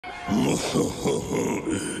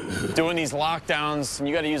Doing these lockdowns,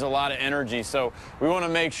 you got to use a lot of energy, so we want to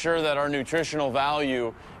make sure that our nutritional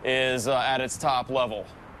value is at its top level.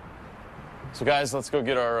 So guys, let's go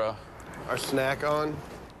get our snack on.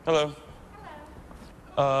 Hello.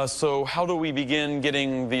 So how do we begin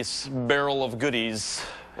getting this barrel of goodies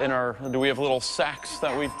in our, do we have little sacks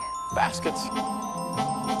that baskets?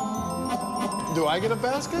 Do I get a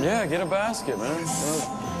basket? Yeah, get a basket, man.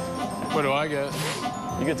 What do I get?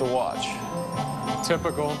 You get to watch.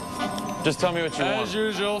 Typical. Just tell me what you want. As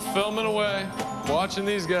usual, filming away, watching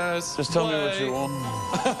these guys. Just tell me what you want.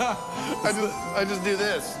 I just do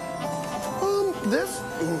this. This?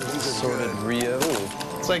 Ooh, these are Sorted good. Rio.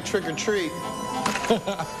 It's like trick or treat.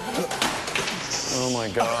 Oh my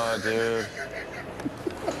God, dude.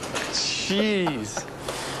 Jeez.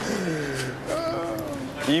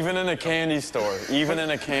 Even in a candy store. Even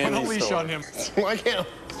in a candy store. Put a leash on him. Why can't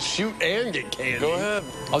I shoot and get candy? Go ahead.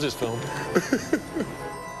 I'll just film.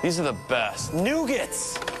 These are the best.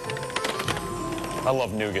 Nougats. I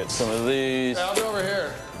love nougats. Some of these. I'll be over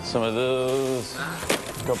here. Some of those.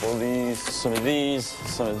 A couple of these. Some of these.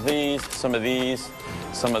 Some of these. Some of these.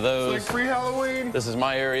 Some of those. It's like free Halloween. This is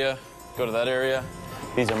my area. Go to that area.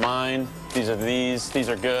 These are mine. These are these. These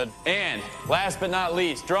are good. And last but not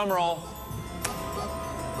least, drum roll.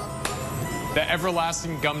 The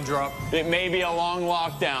everlasting gumdrop. It may be a long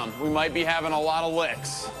lockdown. We might be having a lot of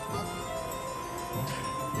licks.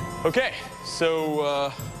 Okay,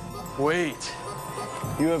 so, wait.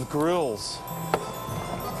 You have grills.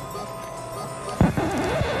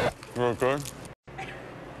 You okay?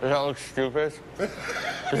 Does that look stupid?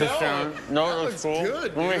 Does it sound? No, it looks cool.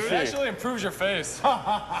 Good, Let me dude. see. It actually improves your face.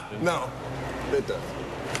 No, it does.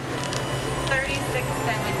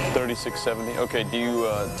 $36.70. $36.70. Okay, do you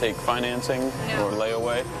take financing No. or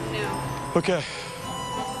layaway? No. Okay,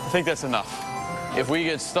 I think that's enough. If we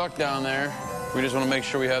get stuck down there, we just want to make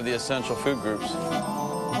sure we have the essential food groups.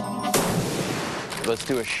 Let's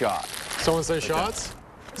do a shot. Someone say shots?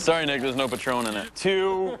 Sorry, Nick, there's no Patron in it.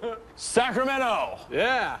 To Sacramento.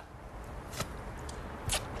 Yeah.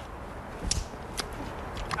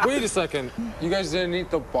 Wait a second. You guys didn't eat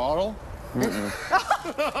the bottle? I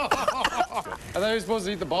thought you were supposed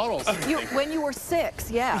to eat the bottles. When you were 6,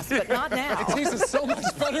 yes, but not now. It tasted so much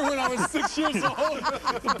better when I was 6 years old.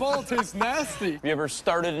 The bottle tastes nasty. You ever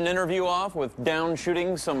started an interview off with down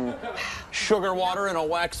shooting some sugar water in a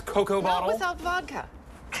wax cocoa Not bottle? without vodka.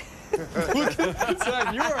 Look at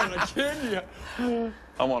that. You are on a kid.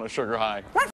 I'm on a sugar high.